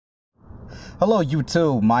Hello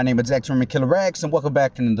YouTube, my name is X-Ray Killer X and welcome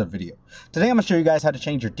back to another video. Today I'm going to show you guys how to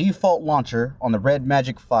change your default launcher on the Red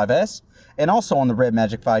Magic 5S and also on the Red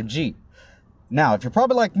Magic 5G. Now, if you're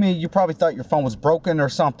probably like me, you probably thought your phone was broken or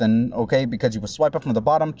something, okay, because you would swipe up from the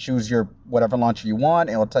bottom, choose your whatever launcher you want,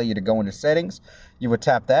 and it'll tell you to go into settings. You would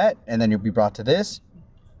tap that, and then you'll be brought to this,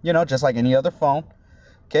 just like any other phone,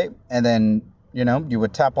 okay, and then, you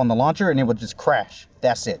would tap on the launcher and it would just crash.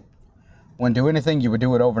 That's it. Wouldn't do anything. You would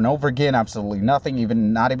do it over and over again, absolutely nothing,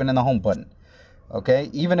 not even in the home button, okay.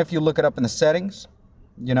 Even if you look it up in the settings,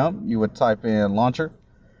 you would type in launcher,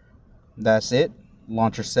 that's it,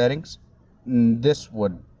 launcher settings, and this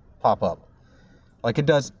would pop up. Like, it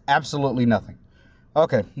does absolutely nothing.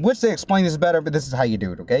 Okay, wish they explained this better, but this is how you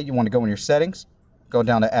do it, okay. You want to go in your settings, go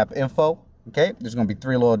down to app info, okay. There's going to be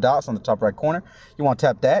 3 little dots on the top right corner. You want to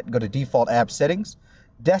tap that, go to default app settings,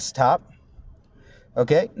 desktop.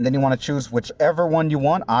 Okay, and then you want to choose whichever one you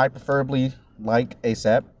want. I preferably like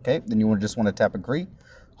ASAP. Okay, then you just want to tap agree,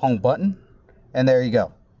 home button, and there you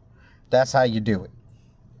go. That's how you do it.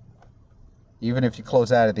 Even if you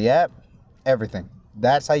close out of the app, everything.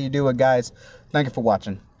 That's how you do it, guys. Thank you for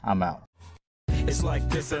watching. I'm out. It's like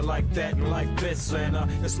this and like that and like this and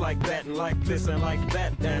it's like that and like this and like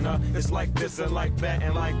that and it's like this and like that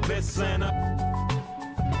and like this and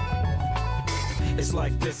it's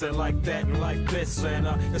like this and like that and like this and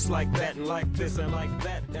it's like that and like this and like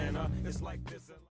that and it's like this.